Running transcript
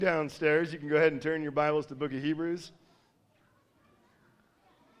Downstairs, you can go ahead and turn your Bibles to the book of Hebrews.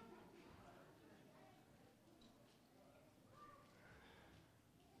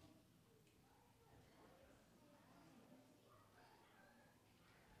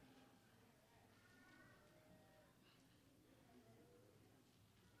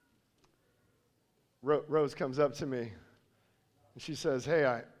 Rose comes up to me and she says,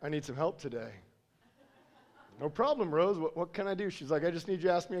 "Hey, I need some help today." "No problem, Rose. What can I do?" She's like, "I just need you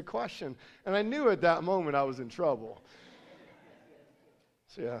to ask me a question." And I knew at that moment I was in trouble.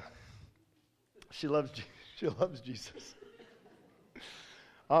 So yeah, she loves Jesus.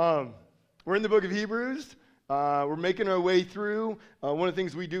 We're in the book of Hebrews. We're making our way through. One of the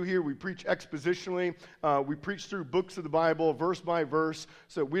things we do here, we preach expositionally. We preach through books of the Bible, verse by verse,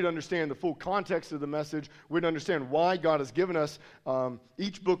 so we'd understand the full context of the message. We'd understand why God has given us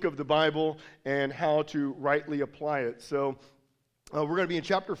each book of the Bible and how to rightly apply it. So we're going to be in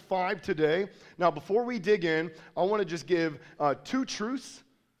chapter 5 today. Now, before we dig in, I want to just give two truths.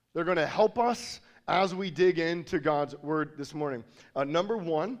 They're going to help us as we dig into God's Word this morning. Number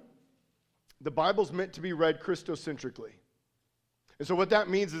one, the Bible's meant to be read Christocentrically. And so what that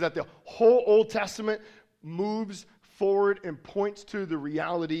means is that the whole Old Testament moves forward and points to the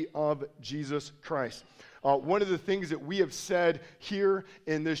reality of Jesus Christ. One of the things that we have said here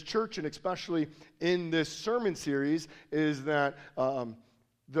in this church, and especially in this sermon series, is that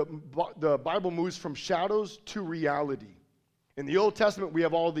the Bible moves from shadows to reality. In the Old Testament, we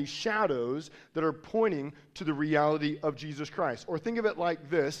have all these shadows that are pointing to the reality of Jesus Christ. Or think of it like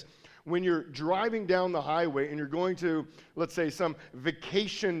this. When you're driving down the highway and you're going to, let's say, some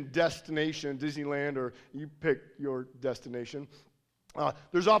vacation destination, Disneyland, or you pick your destination,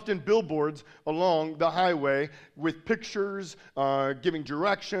 there's often billboards along the highway with pictures, giving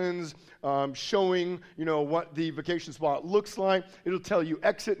directions, showing, what the vacation spot looks like. It'll tell you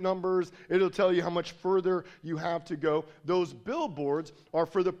exit numbers. It'll tell you how much further you have to go. Those billboards are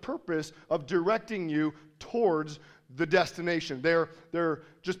for the purpose of directing you towards the destination. They're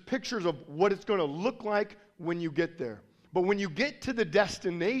just pictures of what it's going to look like when you get there. But when you get to the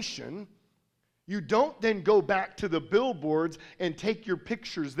destination, you don't then go back to the billboards and take your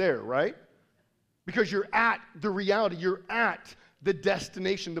pictures there, right? Because you're at the reality. You're at the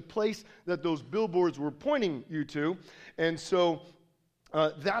destination, the place that those billboards were pointing you to. And so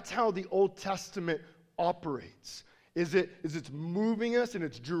that's how the Old Testament operates. It's moving us and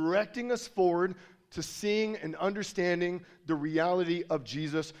it's directing us forward to seeing and understanding the reality of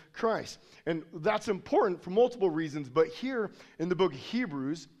Jesus Christ. And that's important for multiple reasons, but here in the book of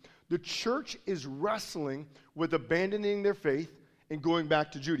Hebrews, the church is wrestling with abandoning their faith and going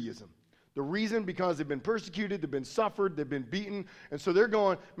back to Judaism. The reason, because they've been persecuted, they've been suffered, they've been beaten, and so they're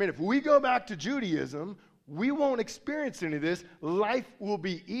going, man, if we go back to Judaism, we won't experience any of this. Life will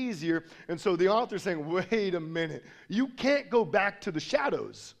be easier. And so the author's saying, wait a minute, you can't go back to the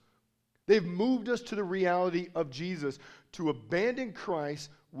shadows. They've moved us to the reality of Jesus. To abandon Christ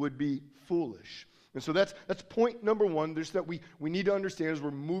would be foolish. And so that's point number one. There's that we need to understand as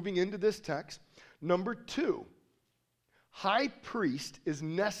we're moving into this text. Number two, a high priest is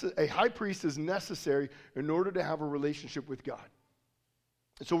necessary in order to have a relationship with God.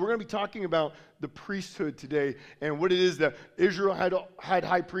 And so we're going to be talking about the priesthood today and what it is that Israel had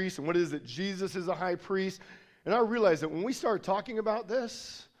high priests and what it is that Jesus is a high priest. And I realize that when we start talking about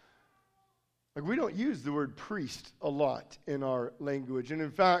this, we don't use the word priest a lot in our language. And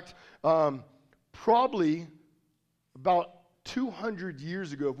in fact, probably about 200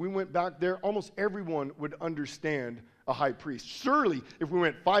 years ago, if we went back there, almost everyone would understand a high priest. Surely, if we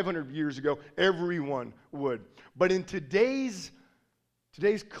went 500 years ago, everyone would. But in today's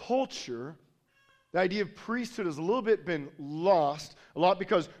culture, the idea of priesthood has a little bit been lost, a lot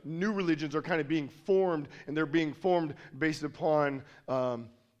because new religions are kind of being formed, and they're being formed based upon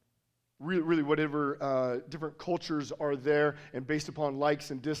really whatever different cultures are there and based upon likes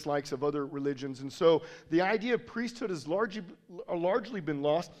and dislikes of other religions. And so the idea of priesthood has largely been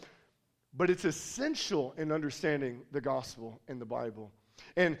lost, but it's essential in understanding the gospel and the Bible.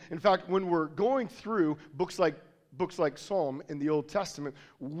 And in fact, when we're going through books like Psalm in the Old Testament,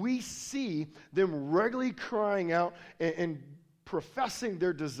 we see them regularly crying out and professing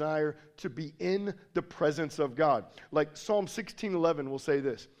their desire to be in the presence of God. Like Psalm 16:11 will say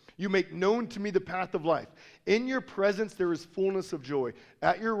this: "You make known to me the path of life. In your presence there is fullness of joy.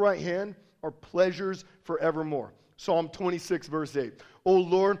 At your right hand are pleasures forevermore." Psalm 26, verse 8. "O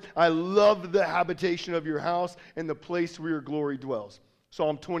Lord, I love the habitation of your house and the place where your glory dwells."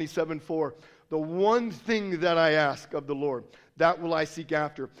 Psalm 27:4. "The one thing that I ask of the Lord, that will I seek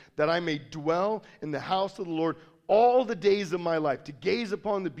after, that I may dwell in the house of the Lord all the days of my life, to gaze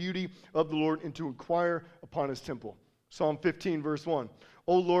upon the beauty of the Lord and to inquire upon his temple. Psalm 15, verse 1.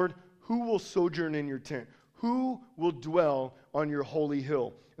 O Lord, who will sojourn in your tent? Who will dwell on your holy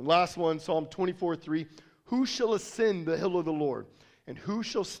hill? And last one, Psalm 24, 3. Who shall ascend the hill of the Lord? And who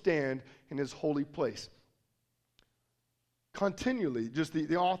shall stand in his holy place? Continually, just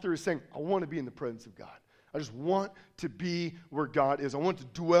the author is saying, I want to be in the presence of God. I just want to be where God is. I want to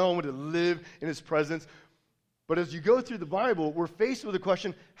dwell, I want to live in his presence. But as you go through the Bible, we're faced with the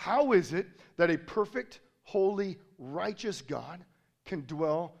question, how is it that a perfect, holy, righteous God can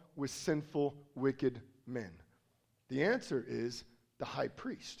dwell with sinful, wicked men? The answer is the high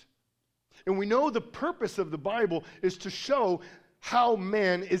priest. And we know the purpose of the Bible is to show how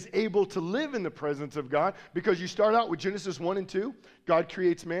man is able to live in the presence of God, because you start out with Genesis 1 and 2. God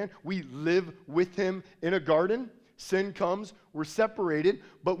creates man. We live with him in a garden. Sin comes. We're separated.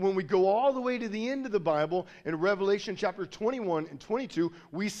 But when we go all the way to the end of the Bible, in Revelation chapter 21 and 22,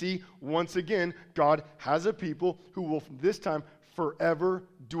 we see once again God has a people who will from this time forever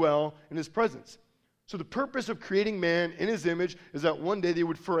dwell in his presence. So the purpose of creating man in his image is that one day they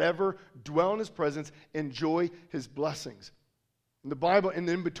would forever dwell in his presence, enjoy his blessings. In the Bible, and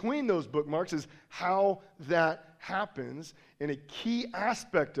in between those bookmarks is how that happens. And a key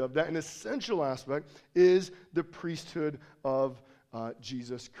aspect of that, an essential aspect, is the priesthood of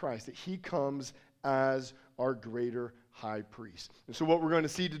Jesus Christ. That he comes as our greater high priest. And so what we're going to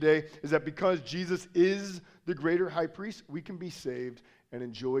see today is that because Jesus is the greater high priest, we can be saved and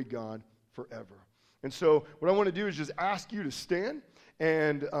enjoy God forever. And so what I want to do is just ask you to stand.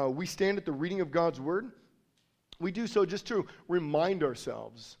 And we stand at the reading of God's word. We do so just to remind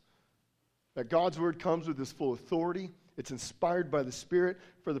ourselves that God's word comes with this full authority. It's inspired by the Spirit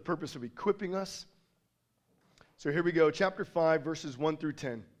for the purpose of equipping us. So here we go, chapter 5, verses 1 through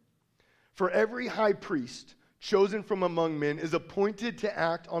 10. For every high priest chosen from among men is appointed to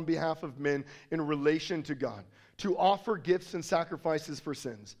act on behalf of men in relation to God, to offer gifts and sacrifices for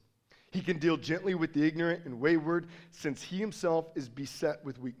sins. He can deal gently with the ignorant and wayward, since he himself is beset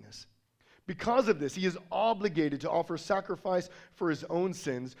with weakness. Because of this, he is obligated to offer sacrifice for his own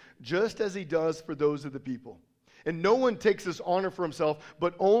sins, just as he does for those of the people. And no one takes this honor for himself,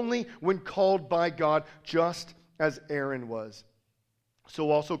 but only when called by God, just as Aaron was.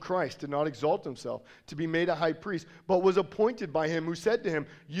 So also Christ did not exalt himself to be made a high priest, but was appointed by him who said to him,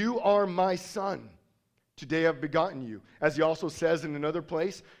 "You are my son. Today I've begotten you." As he also says in another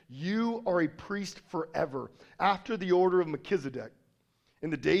place, "You are a priest forever, after the order of Melchizedek." In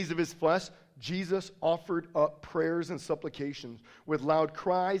the days of his flesh, Jesus offered up prayers and supplications with loud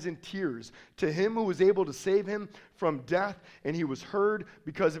cries and tears to him who was able to save him from death, and he was heard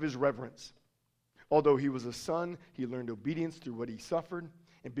because of his reverence. Although he was a son, he learned obedience through what he suffered,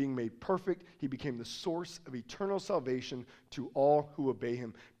 and being made perfect, he became the source of eternal salvation to all who obey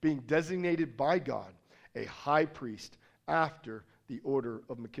him, being designated by God a high priest after the order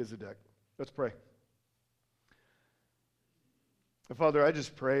of Melchizedek. Let's pray. Father, I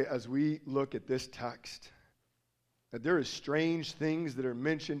just pray as we look at this text that there is strange things that are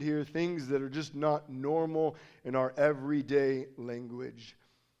mentioned here, things that are just not normal in our everyday language.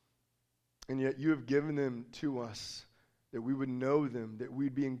 And yet you have given them to us that we would know them, that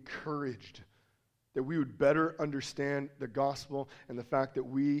we'd be encouraged, that we would better understand the gospel and the fact that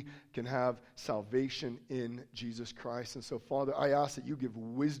we can have salvation in Jesus Christ. And so, Father, I ask that you give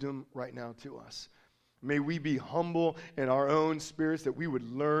wisdom right now to us. May we be humble in our own spirits, that we would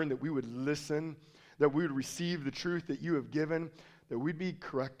learn, that we would listen, that we would receive the truth that you have given, that we'd be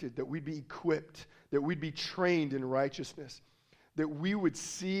corrected, that we'd be equipped, that we'd be trained in righteousness, that we would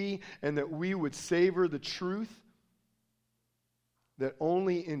see and that we would savor the truth that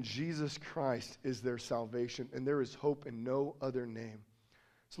only in Jesus Christ is there salvation, and there is hope in no other name.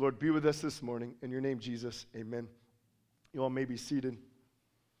 So, Lord, be with us this morning. In your name, Jesus, amen. You all may be seated.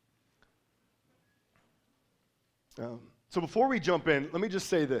 So before we jump in, let me just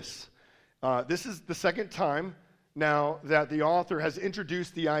say this. This is the second time now that the author has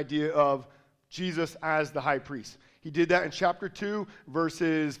introduced the idea of Jesus as the high priest. He did that in chapter 2,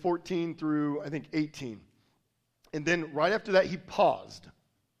 verses 14 through, I think, 18. And then right after that, he paused.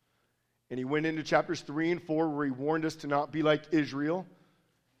 And he went into chapters 3 and 4 where he warned us to not be like Israel.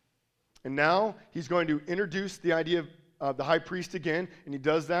 And now he's going to introduce the idea of the high priest again, and he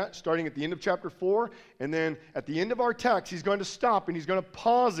does that starting at the end of chapter 4, and then at the end of our text, he's going to stop and he's going to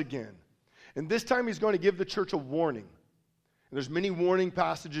pause again. And this time he's going to give the church a warning. And there's many warning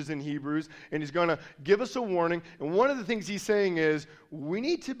passages in Hebrews, and he's going to give us a warning. And one of the things he's saying is we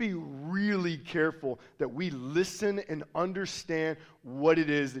need to be really careful that we listen and understand what it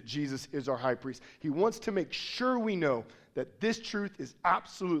is that Jesus is our high priest. He wants to make sure we know that this truth is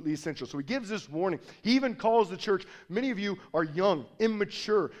absolutely essential. So he gives this warning. He even calls the church, many of you are young,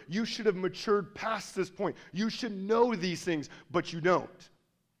 immature. You should have matured past this point. You should know these things, but you don't.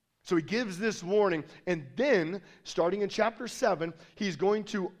 So he gives this warning, and then, starting in chapter 7, he's going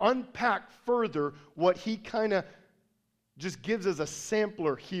to unpack further what he kind of just gives as a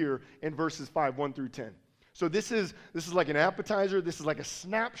sampler here in verses 5, 1 through 10. So this is like an appetizer. This is like a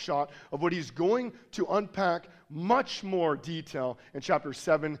snapshot of what he's going to unpack much more detail in chapter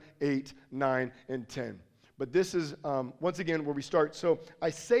 7, 8, 9, and 10. But this is, once again, where we start. So I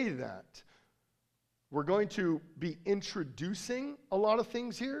say that we're going to be introducing a lot of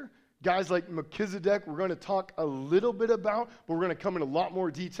things here. Guys like Melchizedek, we're going to talk a little bit about, but we're going to come in a lot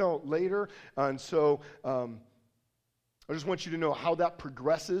more detail later. And so I just want you to know how that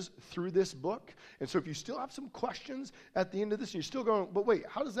progresses through this book. And so if you still have some questions at the end of this, and you're still going, but wait,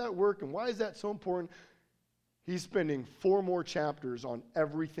 how does that work, and why is that so important? He's spending 4 more chapters on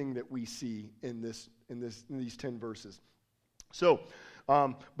everything that we see in these 10 verses. So,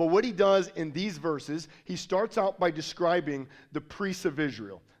 but what he does in these verses, he starts out by describing the priests of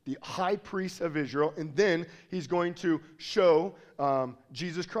Israel, the high priests of Israel, and then he's going to show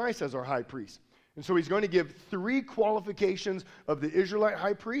Jesus Christ as our high priest. And so he's going to give 3 qualifications of the Israelite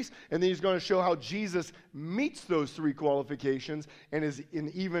high priest, and then he's going to show how Jesus meets those 3 qualifications and is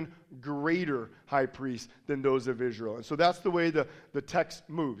an even greater high priest than those of Israel. And so that's the way the text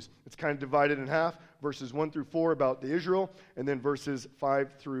moves. It's kind of divided in half, verses 1 through 4 about the Israel, and then verses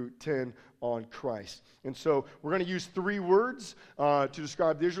 5 through 10 on Christ. And so we're going to use 3 words to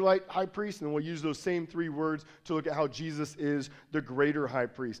describe the Israelite high priest, and then we'll use those same 3 words to look at how Jesus is the greater high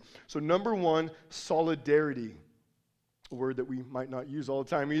priest. So number 1, solidarity. A word that we might not use all the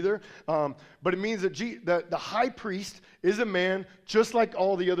time either. But it means that the high priest is a man just like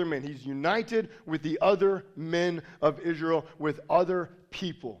all the other men. He's united with the other men of Israel, with other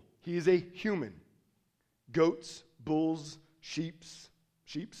people. He is a human. Goats, bulls, sheeps.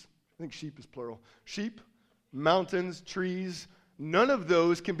 I think sheep is plural. Sheep, mountains, trees, none of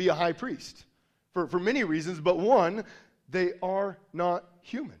those can be a high priest for many reasons, but one, they are not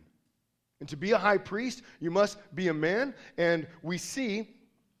human. And to be a high priest, you must be a man, and we see,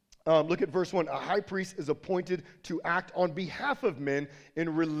 look at verse 1, a high priest is appointed to act on behalf of men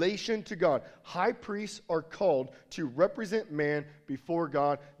in relation to God. High priests are called to represent man before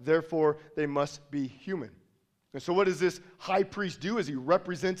God, therefore they must be human. And so what does this high priest do as he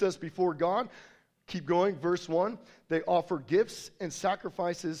represents us before God? Keep going, verse 1. They offer gifts and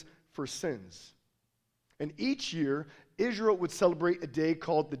sacrifices for sins. And each year, Israel would celebrate a day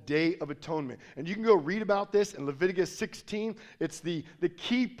called the Day of Atonement. And you can go read about this in Leviticus 16. It's the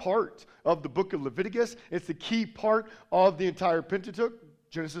key part of the book of Leviticus. It's the key part of the entire Pentateuch,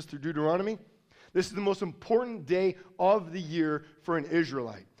 Genesis through Deuteronomy. This is the most important day of the year for an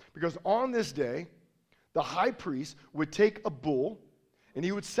Israelite. Because on this day, the high priest would take a bull, and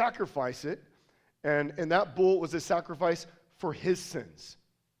he would sacrifice it, and that bull was a sacrifice for his sins.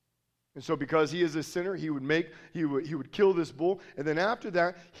 And so because he is a sinner, he would kill this bull, and then after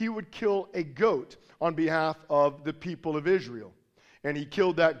that, he would kill a goat on behalf of the people of Israel. And he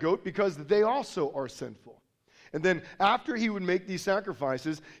killed that goat because they also are sinful. And then after he would make these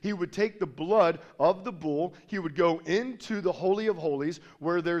sacrifices, he would take the blood of the bull, he would go into the Holy of Holies,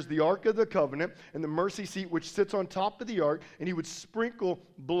 where there's the Ark of the Covenant and the mercy seat which sits on top of the Ark, and he would sprinkle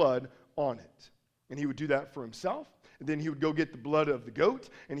blood on it. And he would do that for himself. And then he would go get the blood of the goat,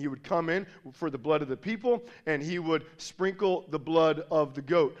 and he would come in for the blood of the people, and he would sprinkle the blood of the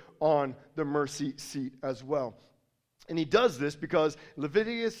goat on the mercy seat as well. And he does this because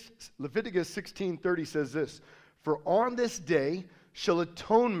Leviticus 16:30 says this, "For on this day shall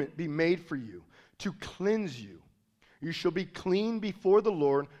atonement be made for you, to cleanse you. You shall be clean before the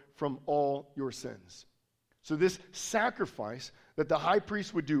Lord from all your sins." So this sacrifice that the high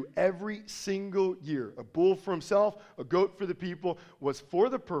priest would do every single year, a bull for himself, a goat for the people, was for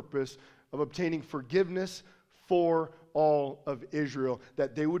the purpose of obtaining forgiveness for all of Israel,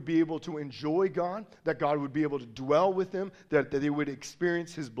 that they would be able to enjoy God, that God would be able to dwell with them, that they would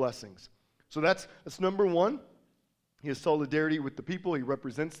experience his blessings. So that's number 1. He has solidarity with the people. He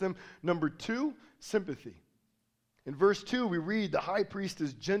represents them. Number 2, sympathy. In verse 2, we read, the high priest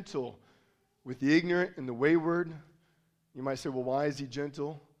is gentle with the ignorant and the wayward. You might say, well, why is he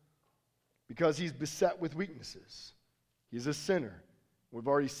gentle? Because he's beset with weaknesses. He's a sinner. We've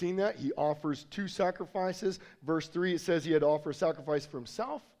already seen that. He offers 2 sacrifices. Verse 3, it says he had to offer a sacrifice for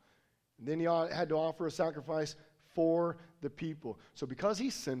himself, and then he had to offer a sacrifice for the people. So because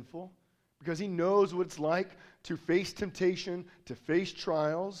he's sinful, because he knows what it's like to face temptation, to face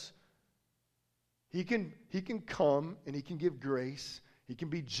trials, he can come and he can give grace. He can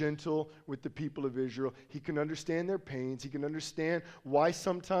be gentle with the people of Israel. He can understand their pains. He can understand why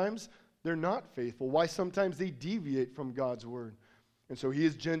sometimes they're not faithful, why sometimes they deviate from God's word. And so he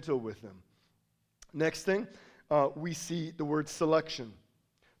is gentle with them. Next thing, we see the word selection.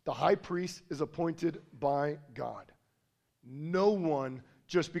 The high priest is appointed by God. No one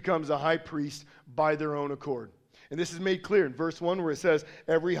just becomes a high priest by their own accord. And this is made clear in verse 1 where it says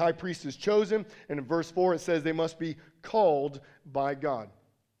every high priest is chosen. And in verse 4 it says they must be called by God.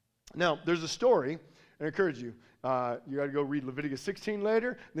 Now, there's a story, and I encourage you. You got to go read Leviticus 16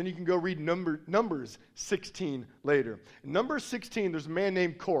 later. Then you can go read Numbers 16 later. In Numbers 16, there's a man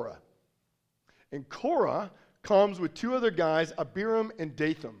named Korah. And Korah comes with 2 other guys, Abiram and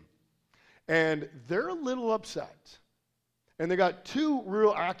Dathan. And they're a little upset. And they got 2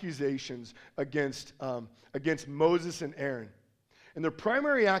 real accusations against Moses and Aaron. And their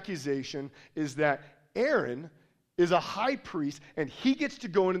primary accusation is that Aaron is a high priest, and he gets to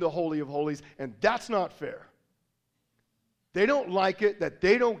go into the Holy of Holies, and that's not fair. They don't like it that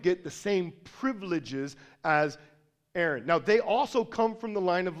they don't get the same privileges as Aaron. Now, they also come from the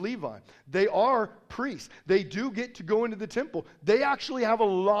line of Levi. They are priests. They do get to go into the temple. They actually have a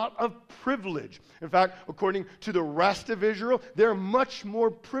lot of privilege. In fact, according to the rest of Israel, they're much more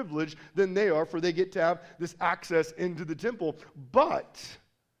privileged than they are, for they get to have this access into the temple. But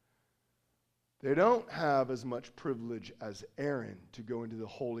they don't have as much privilege as Aaron to go into the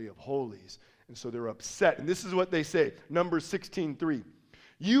Holy of Holies. And so they're upset. And this is what they say, Numbers 16:3.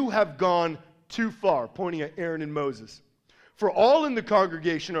 You have gone too far, pointing at Aaron and Moses. For all in the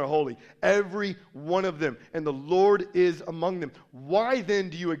congregation are holy, every one of them, and the Lord is among them. Why then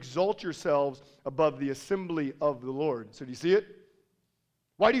do you exalt yourselves above the assembly of the Lord? So do you see it?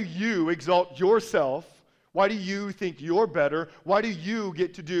 Why do you exalt yourself? Why do you think you're better? Why do you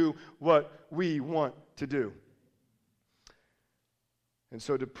get to do what we want to do? And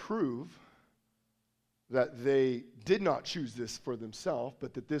so to prove that they did not choose this for themselves,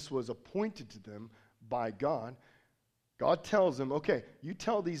 but that this was appointed to them by God, God tells them, okay, you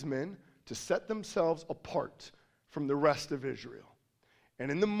tell these men to set themselves apart from the rest of Israel.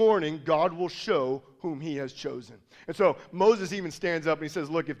 And in the morning, God will show whom he has chosen. And so Moses even stands up and he says,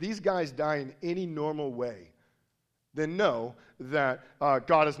 look, if these guys die in any normal way, then know that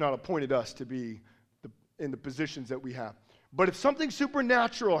God has not appointed us to be in the positions that we have. But if something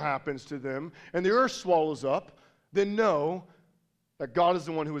supernatural happens to them and the earth swallows up, then know that God is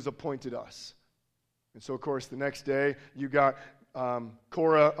the one who has appointed us. And so, of course, the next day, you got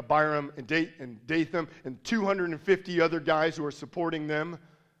Korah, Abiram, and Dathan, and 250 other guys who are supporting them.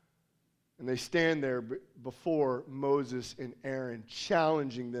 And they stand there before Moses and Aaron,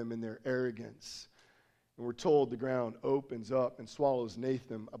 challenging them in their arrogance. And we're told the ground opens up and swallows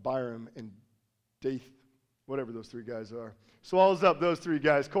Nathan, Abiram, and Dathan. Whatever those 3 guys are. Swallows up those 3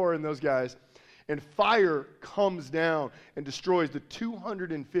 guys, Korah and those guys. And fire comes down and destroys the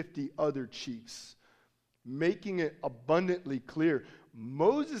 250 other chiefs, making it abundantly clear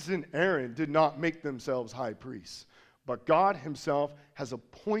Moses and Aaron did not make themselves high priests, but God himself has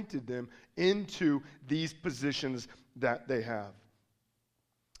appointed them into these positions that they have.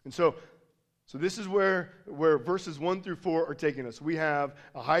 And so this is where verses 1 through 4 are taking us. We have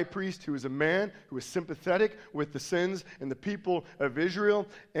a high priest who is a man who is sympathetic with the sins and the people of Israel,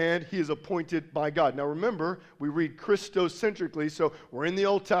 and he is appointed by God. Now remember, we read Christocentrically, so we're in the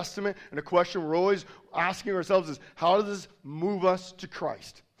Old Testament, and a question we're always asking ourselves is, how does this move us to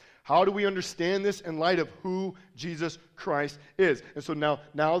Christ? How do we understand this in light of who Jesus Christ is? And so now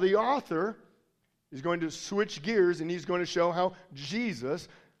the author is going to switch gears, and he's going to show how Jesus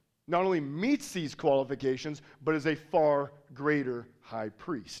not only meets these qualifications, but is a far greater high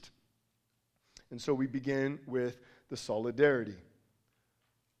priest. And so we begin with the solidarity.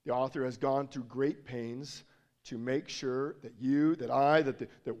 The author has gone through great pains to make sure that you, that I, that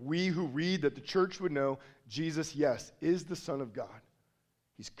we who read, that the church would know Jesus, yes, is the Son of God.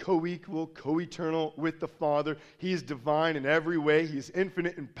 He's co-equal, co-eternal with the Father. He is divine in every way. He is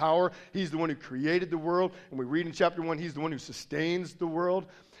infinite in power. He's the one who created the world. And we read in chapter 1, he's the one who sustains the world.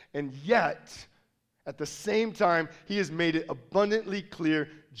 And yet, at the same time, he has made it abundantly clear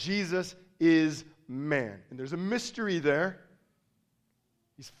Jesus is man. And there's a mystery there.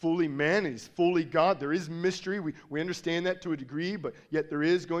 He's fully man and he's fully God. There is mystery. We understand that to a degree, but yet there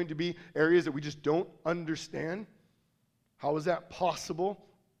is going to be areas that we just don't understand. How is that possible?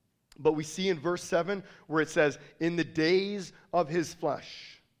 But we see in verse 7 where it says, in the days of his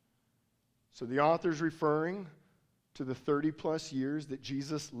flesh. So the author's referring to the 30 plus years that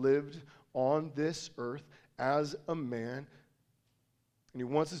Jesus lived on this earth as a man. And he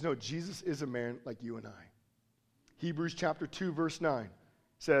wants us to know Jesus is a man like you and I. Hebrews chapter 2 verse 9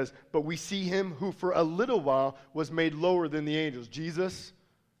 says, but we see him who for a little while was made lower than the angels. Jesus,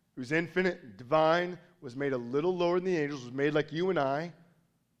 who's infinite, divine, was made a little lower than the angels, was made like you and I.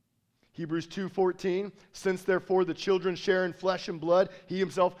 Hebrews 2:14, since therefore the children share in flesh and blood, he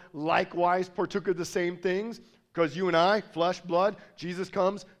himself likewise partook of the same things. Because you and I, flesh, blood, Jesus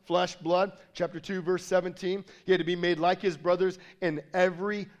comes, flesh, blood. Chapter 2, verse 17, he had to be made like his brothers in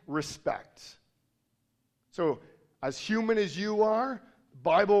every respect. So, as human as you are, the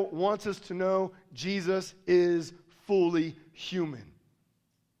Bible wants us to know Jesus is fully human.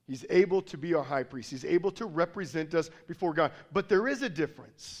 He's able to be our high priest. He's able to represent us before God. But there is a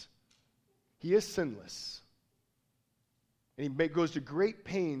difference. He is sinless. And he goes to great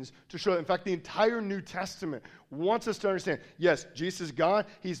pains to show that. In fact, the entire New Testament wants us to understand, yes, Jesus is God,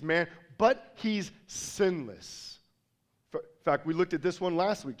 he's man, but he's sinless. In fact, we looked at this one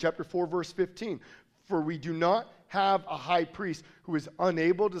last week, chapter 4, verse 15. For we do not have a high priest who is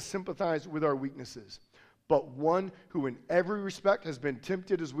unable to sympathize with our weaknesses, but one who in every respect has been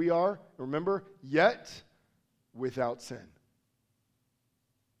tempted as we are, remember, yet without sin.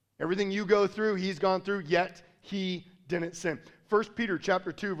 Everything you go through, he's gone through, yet he didn't sin. 1 Peter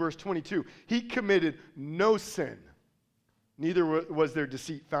chapter 2, verse 22, he committed no sin, neither was there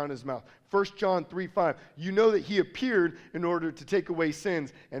deceit found in his mouth. 1 John 3:5, you know that he appeared in order to take away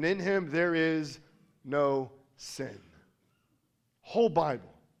sins, and in him there is no sin. Whole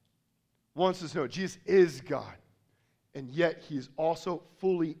Bible wants us to know Jesus is God, and yet he is also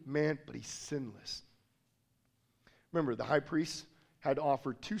fully man, but he's sinless. Remember, the high priest had to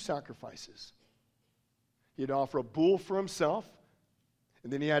offer two sacrifices. He had to offer a bull for himself,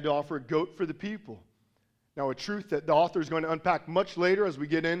 and then he had to offer a goat for the people. Now, a truth that the author is going to unpack much later as we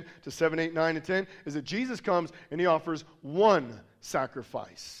get into 7, 8, 9, and 10 is that Jesus comes and he offers one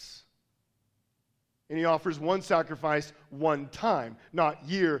sacrifice. And he offers one sacrifice one time, not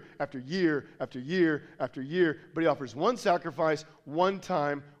year after year after year after year, but he offers one sacrifice one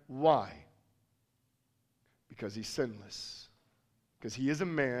time. Why? Because he's sinless. Because he is a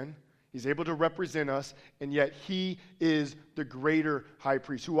man, he's able to represent us, and yet he is the greater high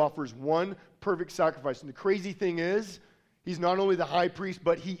priest who offers one perfect sacrifice. And the crazy thing is, he's not only the high priest,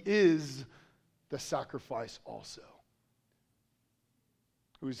 but he is the sacrifice also.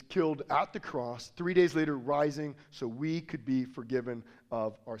 Who was killed at the cross, 3 days later rising so we could be forgiven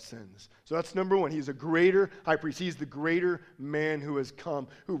of our sins. So that's number one. He's a greater high priest. He's the greater man who has come,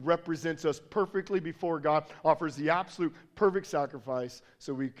 who represents us perfectly before God, offers the absolute perfect sacrifice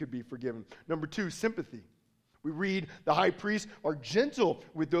so we could be forgiven. Number two, sympathy. We read the high priests are gentle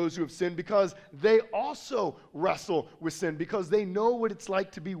with those who have sinned because they also wrestle with sin, because they know what it's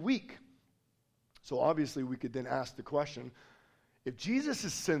like to be weak. So obviously we could then ask the question, if Jesus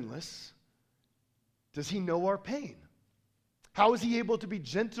is sinless, does he know our pain? How is he able to be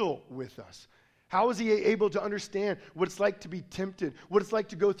gentle with us? How is he able to understand what it's like to be tempted, what it's like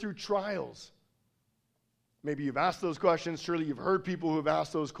to go through trials? Maybe you've asked those questions. Surely you've heard people who have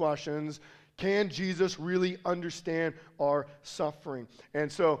asked those questions. Can Jesus really understand our suffering?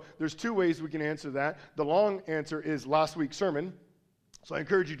 And so there's two ways we can answer that. The long answer is last week's sermon. So I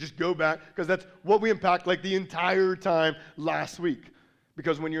encourage you, just go back, because that's what we unpacked like the entire time last week.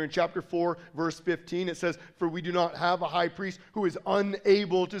 Because when you're in chapter 4, verse 15, it says, for we do not have a high priest who is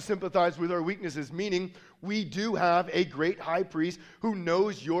unable to sympathize with our weaknesses, meaning we do have a great high priest who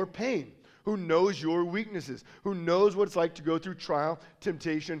knows your pain, who knows your weaknesses, who knows what it's like to go through trial,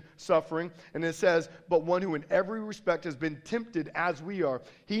 temptation, suffering. And it says, but one who in every respect has been tempted as we are.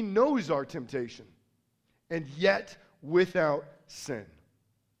 He knows our temptation, and yet without sin.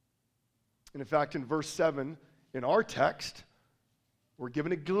 And in fact, in verse 7, in our text, we're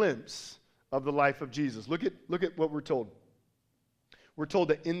given a glimpse of the life of Jesus. Look at what we're told. We're told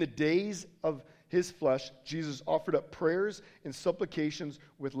that in the days of his flesh, Jesus offered up prayers and supplications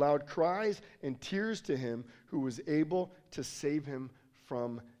with loud cries and tears to him who was able to save him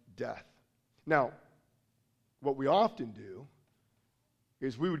from death. Now, what we often do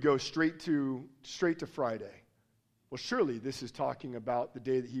is we would go straight to Friday. Well, surely this is talking about the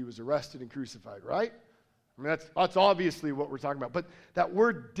day that he was arrested and crucified, right? I mean, that's obviously what we're talking about. But that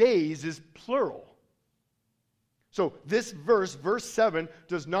word days is plural. So this verse 7,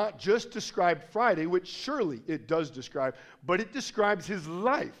 does not just describe Friday, which surely it does describe, but it describes his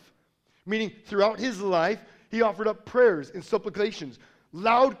life. Meaning throughout his life, He offered up prayers and supplications,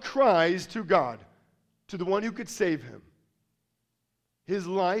 loud cries to God, to the one who could save him. His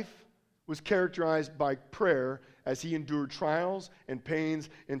life was characterized by prayer as he endured trials and pains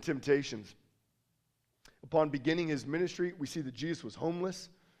and temptations. Upon beginning his ministry, we see that Jesus was homeless.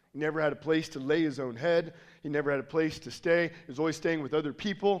 He never had a place to lay his own head. He never had a place to stay. He was always staying with other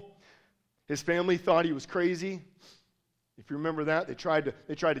people. His family thought he was crazy. If you remember that, they tried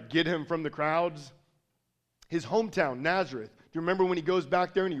to get him from the crowds. His hometown, Nazareth. Do you remember when he goes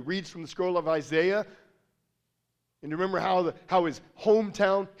back there and he reads from the scroll of Isaiah? And do you remember how his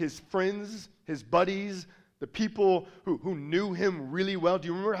hometown, his friends, his buddies, the people who knew him really well, do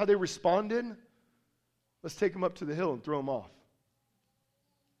you remember how they responded? Let's take him up to the hill and throw him off.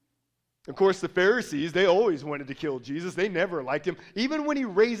 Of course, the Pharisees, they always wanted to kill Jesus. They never liked him. Even when he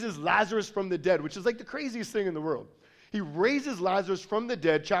raises Lazarus from the dead, which is like the craziest thing in the world. He raises Lazarus from the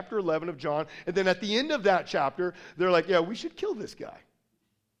dead, chapter 11 of John, and then at the end of that chapter, they're like, yeah, we should kill this guy.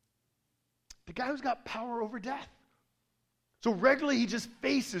 The guy who's got power over death. So regularly he just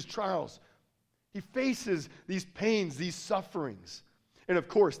faces trials. He faces these pains, these sufferings. And of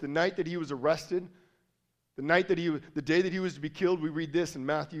course, the night that he was arrested, the day that he was to be killed, we read this in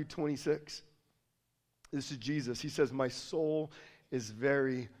Matthew 26. This is Jesus. He says, my soul is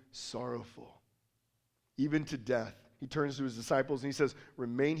very sorrowful, even to death. He turns to his disciples and he says,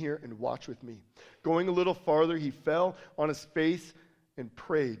 remain here and watch with me. Going a little farther, he fell on his face and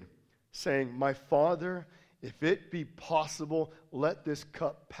prayed, saying, my Father, if it be possible, let this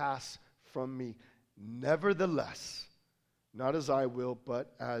cup pass from me. Nevertheless, not as I will,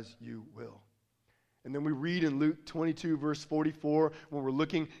 but as you will. And then we read in Luke 22, verse 44, when we're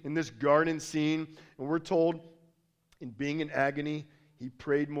looking in this garden scene, and we're told, in being in agony, he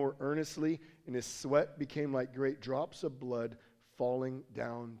prayed more earnestly, and his sweat became like great drops of blood falling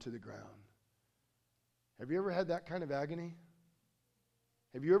down to the ground. Have you ever had that kind of agony?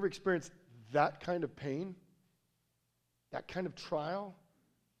 Have you ever experienced that kind of pain? That kind of trial?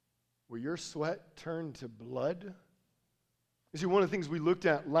 Where your sweat turned to blood? You see, one of the things we looked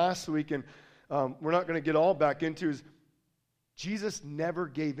at last week, and we're not going to get all back into, is Jesus never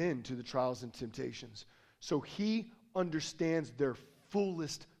gave in to the trials and temptations. So he understands their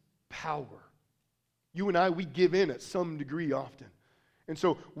fullest power. You and I, we give in at some degree often. And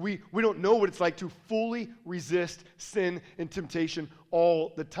so we don't know what it's like to fully resist sin and temptation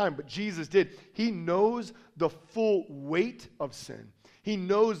all the time. But Jesus did. He knows the full weight of sin. He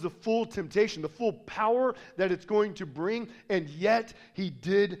knows the full temptation, the full power that it's going to bring, and yet he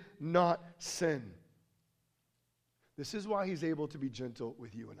did not sin. This is why he's able to be gentle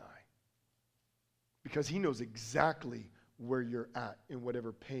with you and I. Because he knows exactly where you're at in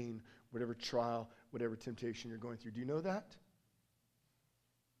whatever pain, whatever trial, whatever temptation you're going through. Do you know that?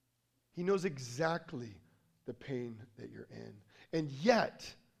 He knows exactly the pain that you're in. And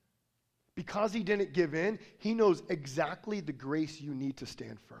yet, because he didn't give in, he knows exactly the grace you need to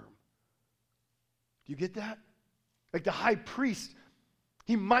stand firm. Do you get that? Like the high priest,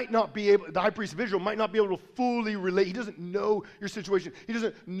 the high priest of Israel might not be able to fully relate. He doesn't know your situation. He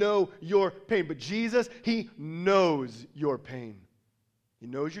doesn't know your pain. But Jesus, he knows your pain. He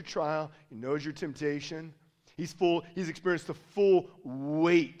knows your trial. He knows your temptation. He's experienced the full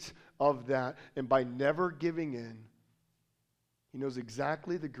weight of that. And by never giving in, he knows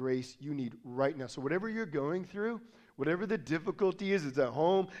exactly the grace you need right now. So whatever you're going through, whatever the difficulty is, it's at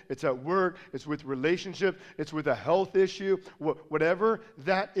home, it's at work, it's with relationship, it's with a health issue, whatever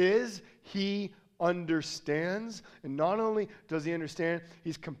that is, he understands. And not only does he understand,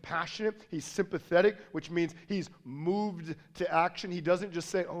 he's compassionate, he's sympathetic, which means he's moved to action. He doesn't just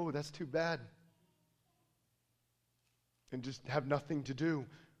say, oh, that's too bad, and just have nothing to do.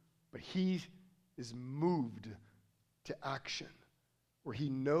 But he is moved to action, where he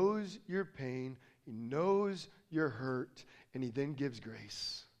knows your pain, he knows your hurt, and he then gives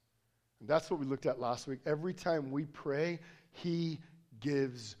grace. And that's what we looked at last week. Every time we pray, he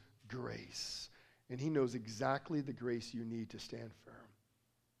gives grace. And he knows exactly the grace you need to stand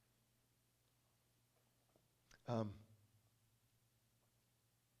firm.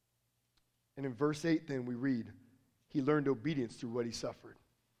 And in verse 8, then we read, he learned obedience through what he suffered.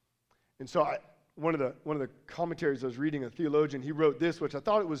 And so one of the commentaries I was reading, a theologian, he wrote this, which I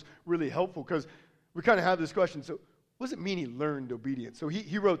thought it was really helpful, because we kind of have this question. So what does it mean he learned obedience? So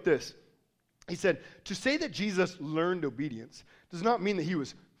he wrote this. He said, to say that Jesus learned obedience does not mean that he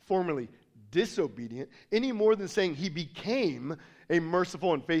was formerly disobedient, any more than saying he became a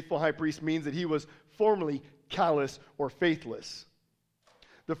merciful and faithful high priest means that he was formerly callous or faithless.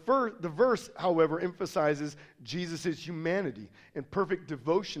 The verse, however, emphasizes Jesus' humanity and perfect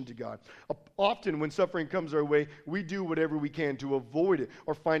devotion to God. Often when suffering comes our way, we do whatever we can to avoid it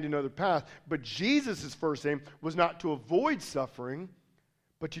or find another path. But Jesus' first aim was not to avoid suffering,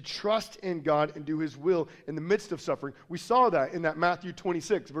 but to trust in God and do his will in the midst of suffering. We saw that in that Matthew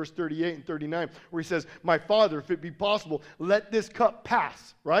 26, verse 38 and 39, where he says, "My Father, if it be possible, let this cup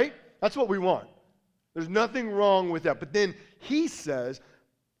pass," right? That's what we want. There's nothing wrong with that. But then he says,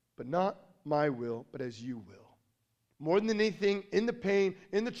 "But not my will, but as you will." More than anything, in the pain,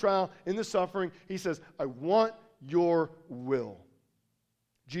 in the trial, in the suffering, he says, "I want your will."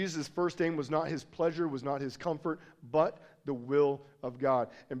 Jesus' first aim was not his pleasure, was not his comfort, but the will of God.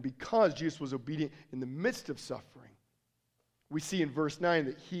 And because Jesus was obedient in the midst of suffering, we see in verse 9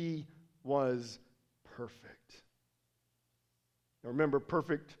 that he was perfect. Now remember,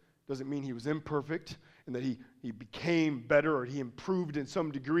 perfect doesn't mean he was imperfect and that he became better or he improved in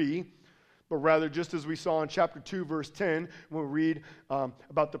some degree, but rather, just as we saw in chapter 2, verse 10, when we read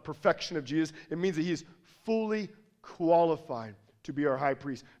about the perfection of Jesus, it means that he is fully qualified to be our high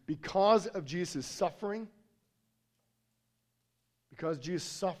priest. Because of Jesus' suffering, because Jesus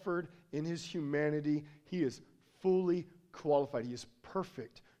suffered in his humanity, he is fully qualified. He is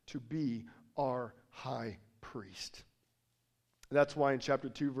perfect to be our high priest. That's why in chapter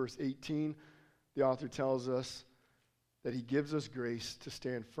 2, verse 18, the author tells us that he gives us grace to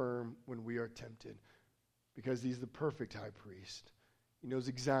stand firm when we are tempted, because he's the perfect high priest. He knows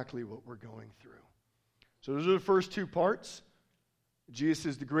exactly what we're going through. So those are the first two parts. Jesus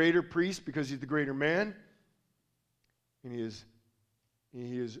is the greater priest because he's the greater man, and he is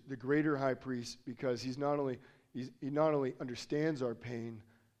the greater high priest because he not only understands our pain,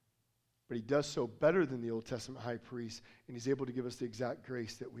 but he does so better than the Old Testament high priest, and he's able to give us the exact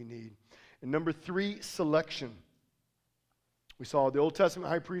grace that we need. And number 3, selection. We saw the Old Testament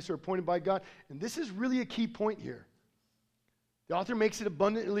high priests are appointed by God, and this is really a key point here. The author makes it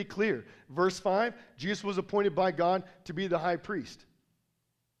abundantly clear. Verse 5, Jesus was appointed by God to be the high priest.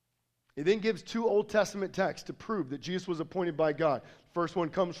 He then gives 2 Old Testament texts to prove that Jesus was appointed by God. The first one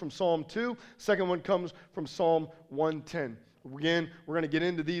comes from Psalm 2. Second one comes from Psalm 110. Again, we're going to get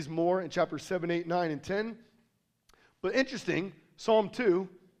into these more in chapters 7, 8, 9, and 10. But interesting, Psalm 2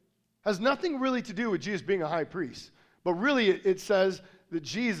 has nothing really to do with Jesus being a high priest. But really, it says that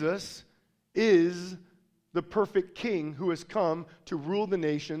Jesus is the perfect king who has come to rule the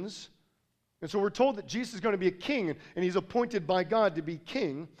nations. And so we're told that Jesus is going to be a king, and he's appointed by God to be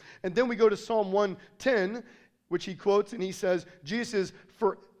king. And then we go to Psalm 110, which he quotes, and he says, Jesus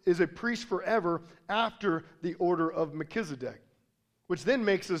is a priest forever after the order of Melchizedek. Which then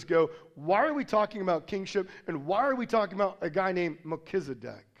makes us go, why are we talking about kingship, and why are we talking about a guy named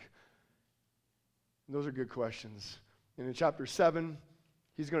Melchizedek? And those are good questions. And in chapter 7,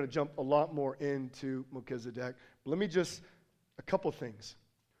 he's going to jump a lot more into Melchizedek. But let me just, a couple things.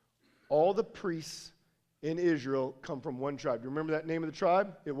 All the priests in Israel come from one tribe. You remember that name of the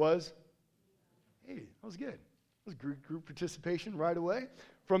tribe? It was? Hey, that was good. That was group participation right away.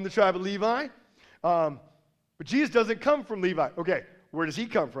 From the tribe of Levi. But Jesus doesn't come from Levi. Okay, where does he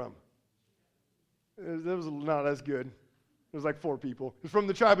come from? That was not as good. It was like 4 people. He's from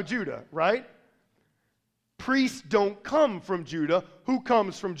the tribe of Judah, right? Priests don't come from Judah. Who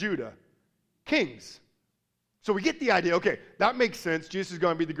comes from Judah? Kings. So we get the idea, okay, that makes sense. Jesus is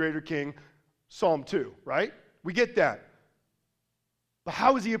going to be the greater king. Psalm 2, right? We get that. But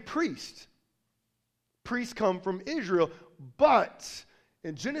how is he a priest? Priests come from Israel. But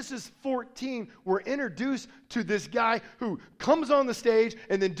in Genesis 14, we're introduced to this guy who comes on the stage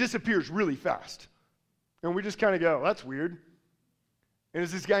and then disappears really fast. And we just kind of go, oh, that's weird. And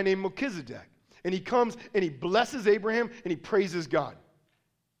it's this guy named Melchizedek. And he comes and he blesses Abraham and he praises God.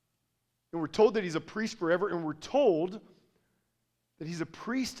 And we're told that he's a priest forever, and we're told that he's a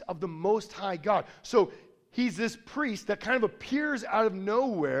priest of the Most High God. So he's this priest that kind of appears out of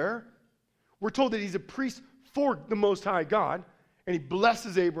nowhere. We're told that he's a priest for the Most High God, and he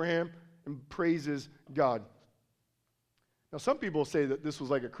blesses Abraham and praises God. Now, some people say that this was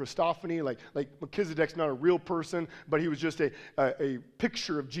like a Christophany, like Melchizedek's not a real person, but he was just a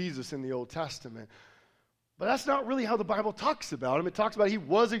picture of Jesus in the Old Testament. But that's not really how the Bible talks about him. It talks about he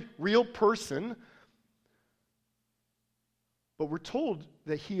was a real person. But we're told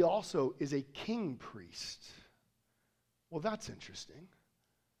that he also is a king priest. Well, that's interesting.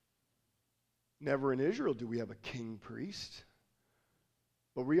 Never in Israel do we have a king priest.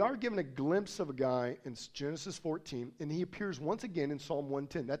 But we are given a glimpse of a guy in Genesis 14, and he appears once again in Psalm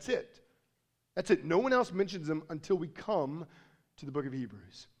 110. That's it. That's it. No one else mentions him until we come to the book of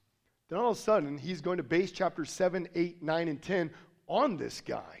Hebrews. Then all of a sudden, he's going to base chapters 7, 8, 9, and 10 on this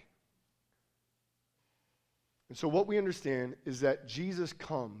guy. And so what we understand is that Jesus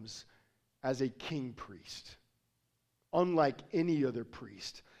comes as a king priest, unlike any other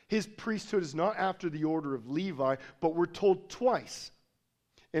priest. His priesthood is not after the order of Levi, but we're told twice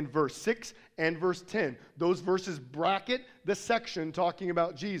in verse 6 and verse 10. Those verses bracket the section talking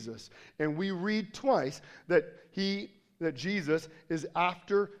about Jesus. And we read twice that Jesus is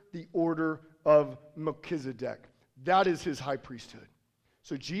after the order of Melchizedek. That is his high priesthood.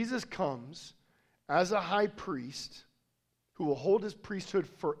 So Jesus comes as a high priest who will hold his priesthood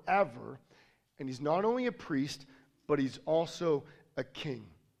forever. And he's not only a priest, but he's also a king.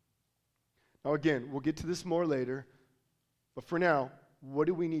 Now again, we'll get to this more later. But for now, what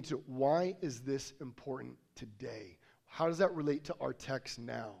do we need to? Why is this important today? How does that relate to our text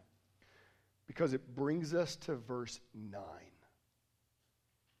now? Because it brings us to verse 9.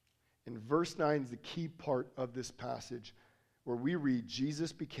 And verse 9 is the key part of this passage where we read,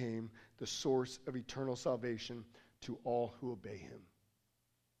 Jesus became the source of eternal salvation to all who obey him.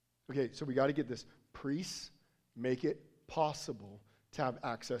 Okay, so we got to get this. Priests make it possible to have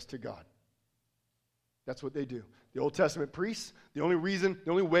access to God. That's what they do. The Old Testament priests, the only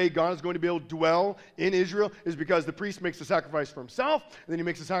way God is going to be able to dwell in Israel is because the priest makes a sacrifice for himself, and then he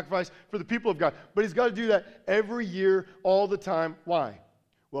makes a sacrifice for the people of God. But he's got to do that every year, all the time. Why?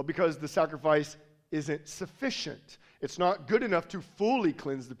 Well, because the sacrifice isn't sufficient. It's not good enough to fully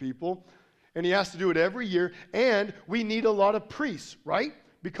cleanse the people, and he has to do it every year, and we need a lot of priests, right?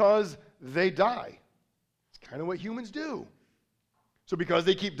 Because they die. It's kind of what humans do. So because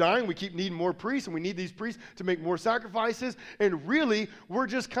they keep dying, we keep needing more priests, and we need these priests to make more sacrifices. And really, we're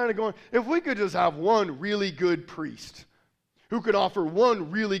just kind of going, if we could just have one really good priest who could offer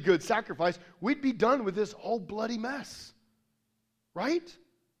one really good sacrifice, we'd be done with this whole bloody mess. Right?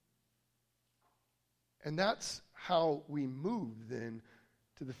 And that's how we move then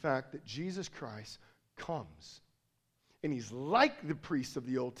to the fact that Jesus Christ comes. And he's like the priests of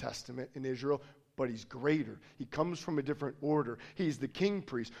the Old Testament in Israel, but he's greater. He comes from a different order. He's the king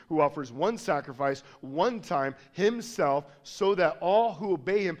priest who offers one sacrifice, one time, himself, so that all who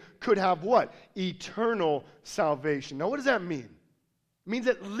obey him could have what? Eternal salvation. Now, what does that mean? It means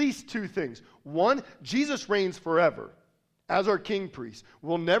at least two things. One, Jesus reigns forever as our king priest.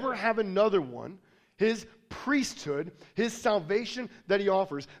 We'll never have another one. His priesthood, his salvation that he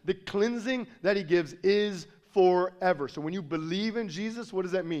offers, the cleansing that he gives is forever. So when you believe in Jesus, what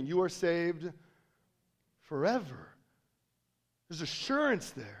does that mean? You are saved forever. There's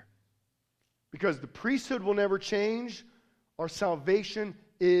assurance there. Because the priesthood will never change, our salvation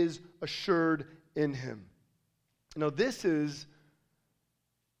is assured in him. Now this is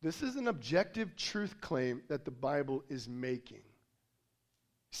an objective truth claim that the Bible is making.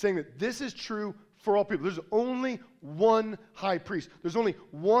 Saying that this is true for all people. There's only one high priest. There's only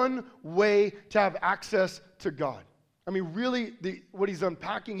one way to have access to God. I mean, really, what he's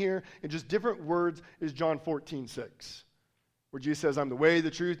unpacking here in just different words is John 14:6, where Jesus says, I'm the way,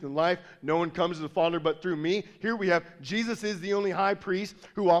 the truth, and life. No one comes to the Father but through me. Here we have Jesus is the only high priest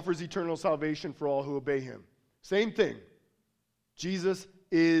who offers eternal salvation for all who obey him. Same thing. Jesus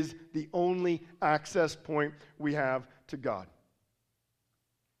is the only access point we have to God.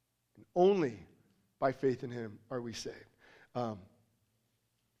 And only by faith in him are we saved.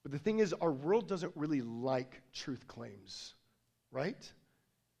 But the thing is, our world doesn't really like truth claims, right?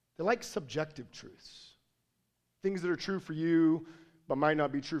 They like subjective truths. Things that are true for you, but might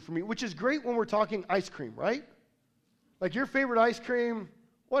not be true for me, which is great when we're talking ice cream, right? Like your favorite ice cream,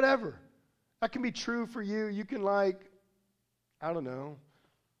 whatever. That can be true for you. You can like, I don't know,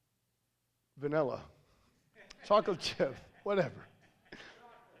 vanilla, chocolate chip, whatever.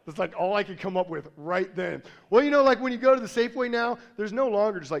 That's like all I could come up with right then. Well, you know, like when you go to the Safeway now, there's no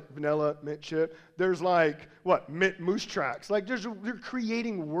longer just like vanilla mint chip. There's like, mint moose tracks. Like they're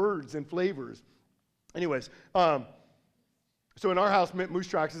creating words and flavors. Anyways, so in our house, mint moose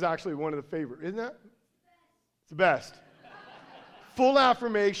tracks is actually one of the favorites, isn't it? It's the best. Full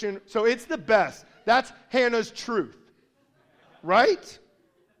affirmation. So it's the best. That's Hannah's truth. Right?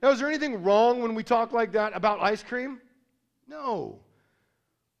 Now, is there anything wrong when we talk like that about ice cream? No.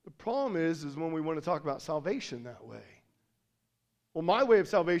 The problem is when we want to talk about salvation that way. Well, my way of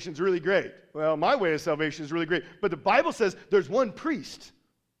salvation is really great. Well, my way of salvation is really great. But the Bible says there's one priest.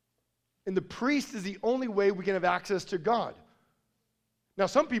 And the priest is the only way we can have access to God. Now,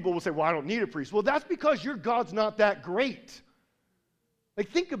 some people will say, well, I don't need a priest. Well, that's because your God's not that great. Like,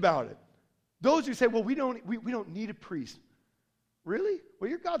 think about it. Those who say, well, we don't need a priest. Really? Well,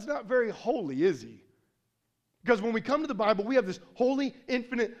 your God's not very holy, is he? Because when we come to the Bible, we have this holy,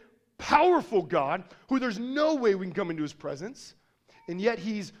 infinite, powerful God who there's no way we can come into his presence. And yet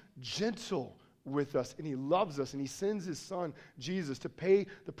he's gentle with us, and he loves us, and he sends his son, Jesus, to pay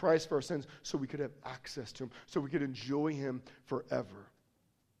the price for our sins so we could have access to him, so we could enjoy him forever.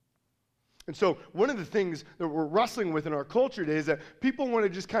 And so one of the things that we're wrestling with in our culture today is that people want to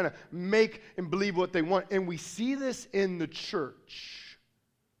just kind of make and believe what they want, and we see this in the church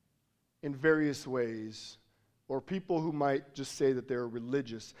in various ways, or people who might just say that they're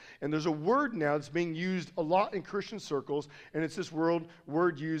religious. And there's a word now that's being used a lot in Christian circles, and it's this word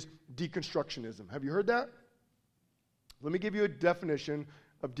used, deconstructionism. Have you heard that? Let me give you a definition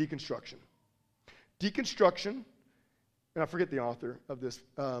of deconstruction. Deconstruction, and I forget the author of this,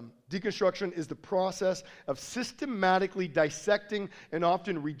 deconstruction is the process of systematically dissecting and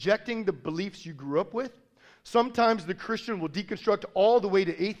often rejecting the beliefs you grew up with. Sometimes the Christian will deconstruct all the way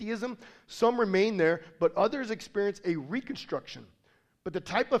to atheism. Some remain there, but others experience a reconstruction. But the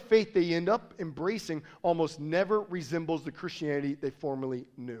type of faith they end up embracing almost never resembles the Christianity they formerly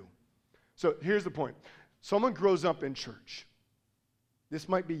knew. So here's the point. Someone grows up in church. This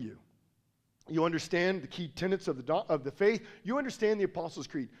might be you. You understand the key tenets of the faith. You understand the Apostles'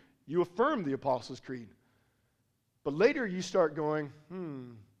 Creed. You affirm the Apostles' Creed. But later you start going,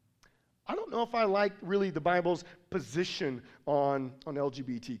 I don't know if I like really the Bible's position on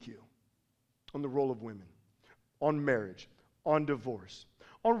LGBTQ, on the role of women, on marriage, on divorce,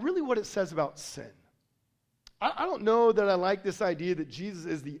 on really what it says about sin. I don't know that I like this idea that Jesus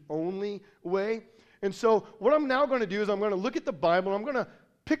is the only way. And so what I'm now going to do is I'm going to look at the Bible, and I'm going to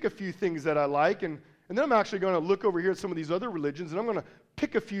pick a few things that I like, and then I'm actually going to look over here at some of these other religions, and I'm going to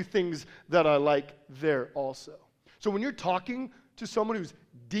pick a few things that I like there also. So when you're talking to someone who's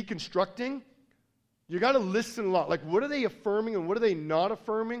deconstructing, you got to listen a lot. Like, what are they affirming and what are they not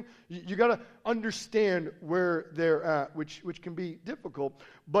affirming? You got to understand where they're at, which can be difficult.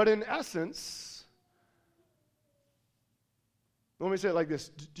 But in essence, let me say it like this.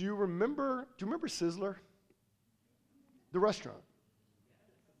 Do you remember Sizzler? The restaurant.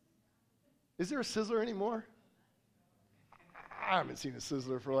 Is there a Sizzler anymore? I haven't seen a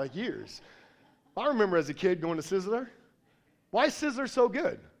Sizzler for like years. I remember as a kid going to Sizzler. Why is Sizzler so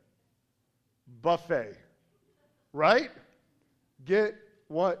good? Buffet, right? Get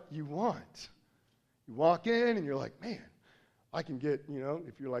what you want. You walk in and you're like, man, I can get,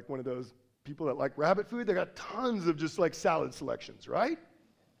 if you're like one of those people that like rabbit food, they got tons of just like salad selections, right?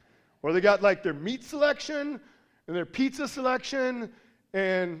 Or they got like their meat selection and their pizza selection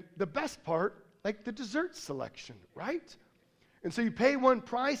and the best part, like the dessert selection, right? And so you pay one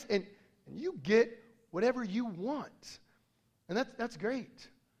price and you get whatever you want. And that's great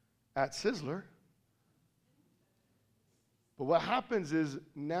at Sizzler. But what happens is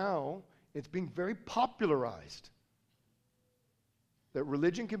now it's being very popularized that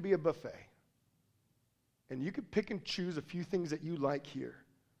religion can be a buffet. And you can pick and choose a few things that you like here.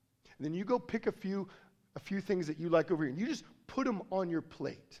 And then you go pick a few things that you like over here. And you just put them on your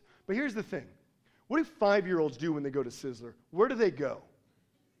plate. But here's the thing. What do 5-year-olds do when they go to Sizzler? Where do they go?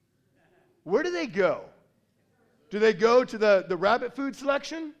 Where do they go? Do they go to the rabbit food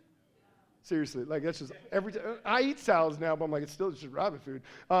selection? Seriously, like that's just every time. I eat salads now, but I'm like, it's still just rabbit food.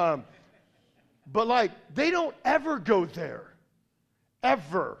 But like, they don't ever go there.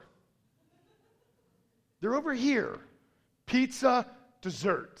 Ever. They're over here. Pizza,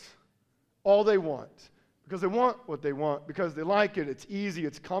 dessert. All they want. Because they want what they want. Because they like it. It's easy.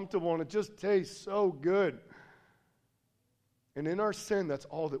 It's comfortable. And it just tastes so good. And in our sin, that's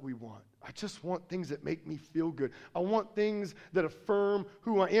all that we want. I just want things that make me feel good. I want things that affirm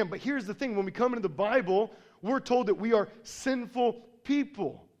who I am. But here's the thing. When we come into the Bible, we're told that we are sinful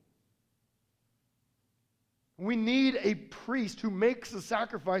people. We need a priest who makes the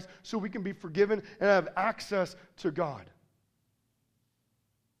sacrifice so we can be forgiven and have access to God.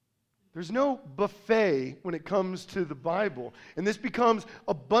 There's no buffet when it comes to the Bible. And this becomes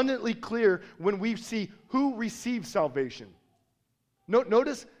abundantly clear when we see who receives salvation.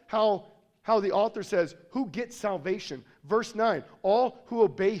 Notice how the author says, who gets salvation? Verse 9, all who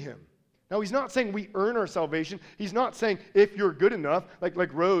obey him. Now, he's not saying we earn our salvation. He's not saying if you're good enough,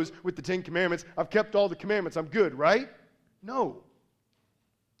 like Rose with the 10 Commandments, I've kept all the commandments, I'm good, right? No.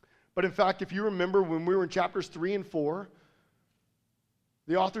 But in fact, if you remember when we were in chapters 3 and 4,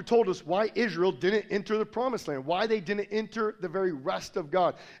 the author told us why Israel didn't enter the promised land, why they didn't enter the very rest of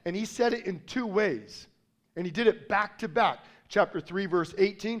God. And he said it in two ways. And he did it back to back. Chapter 3, verse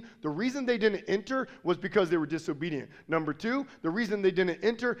 18, the reason they didn't enter was because they were disobedient. Number 2, the reason they didn't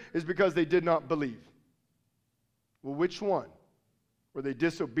enter is because they did not believe. Well, which one? Were they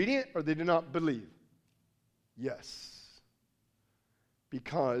disobedient or they did not believe? Yes.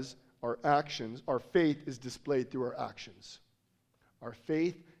 Because our actions, our faith is displayed through our actions. Our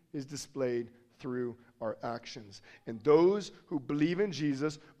faith is displayed through our actions. And those who believe in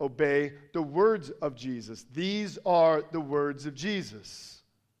Jesus obey the words of Jesus. These are the words of Jesus.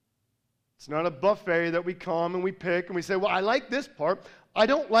 It's not a buffet that we come and we pick and we say, well, I like this part. I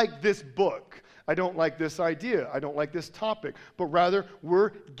don't like this book. I don't like this idea. I don't like this topic. But rather, we're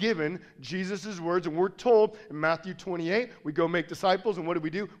given Jesus' words, and we're told in Matthew 28, we go make disciples, and what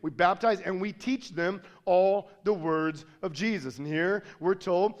do? We baptize, and we teach them all the words of Jesus. And here, we're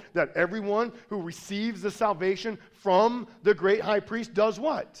told that everyone who receives the salvation from the great high priest does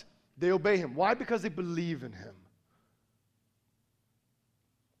what? They obey him. Why? Because they believe in him.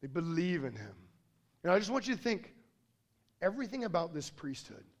 They believe in him. And I just want you to think, everything about this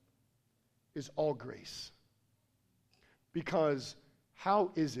priesthood is all grace. Because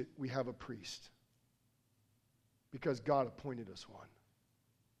how is it we have a priest? Because God appointed us one.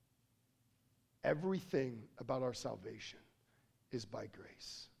 Everything about our salvation is by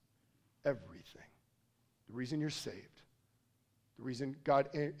grace. Everything. The reason you're saved, the reason God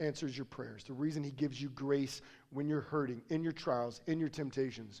answers your prayers, the reason he gives you grace when you're hurting, in your trials, in your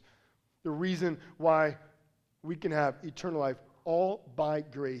temptations, the reason why we can have eternal life, all by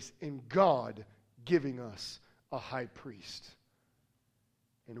grace, in God giving us a high priest.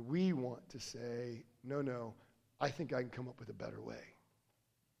 And we want to say, no, I think I can come up with a better way.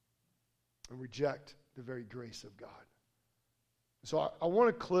 And reject the very grace of God. So I want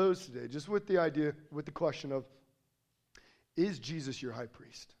to close today just with the idea, with the question of, is Jesus your high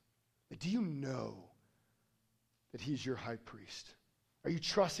priest? Do you know that he's your high priest? Are you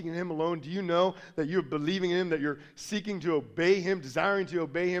trusting in him alone? Do you know that you're believing in him, that you're seeking to obey him, desiring to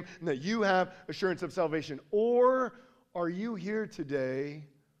obey him, and that you have assurance of salvation? Or are you here today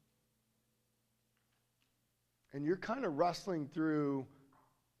and you're kind of wrestling through,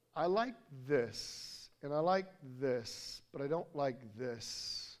 I like this, and I like this, but I don't like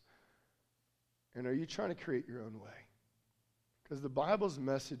this. And are you trying to create your own way? Because the Bible's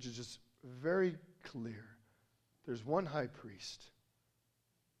message is just very clear. There's one high priest.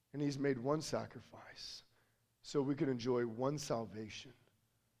 And he's made one sacrifice so we could enjoy one salvation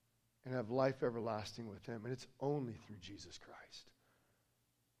and have life everlasting with him. And it's only through Jesus Christ.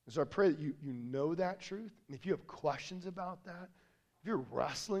 And so I pray that you know that truth. And if you have questions about that, if you're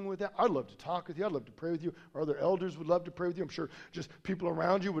wrestling with that, I'd love to talk with you. I'd love to pray with you. Our other elders would love to pray with you. I'm sure just people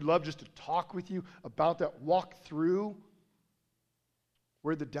around you would love just to talk with you about that. Walk through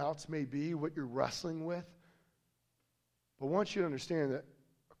where the doubts may be, what you're wrestling with. But I want you to understand that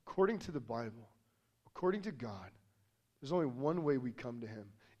according to the Bible, according to God, there's only one way we come to him,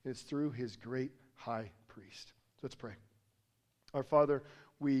 and it's through his great high priest. So let's pray. Our Father,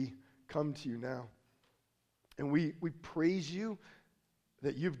 we come to you now, and we praise you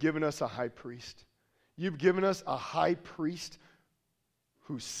that you've given us a high priest. You've given us a high priest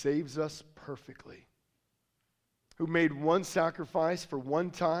who saves us perfectly, who made one sacrifice for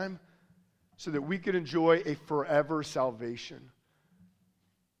one time so that we could enjoy a forever salvation.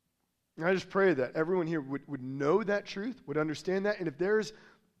 And I just pray that everyone here would know that truth, would understand that, and if there's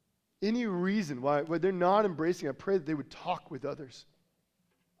any reason why they're not embracing it, I pray that they would talk with others.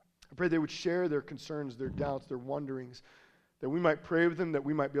 I pray they would share their concerns, their doubts, their wonderings, that we might pray with them, that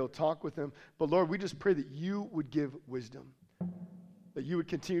we might be able to talk with them. But Lord, we just pray that you would give wisdom, that you would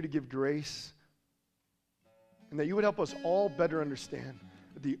continue to give grace, and that you would help us all better understand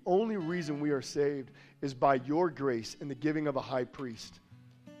that the only reason we are saved is by your grace and the giving of a high priest.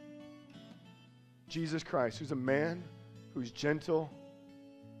 Jesus Christ, who's a man, who's gentle,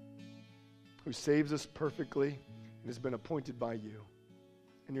 who saves us perfectly, and has been appointed by you.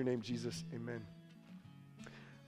 In your name, Jesus, amen.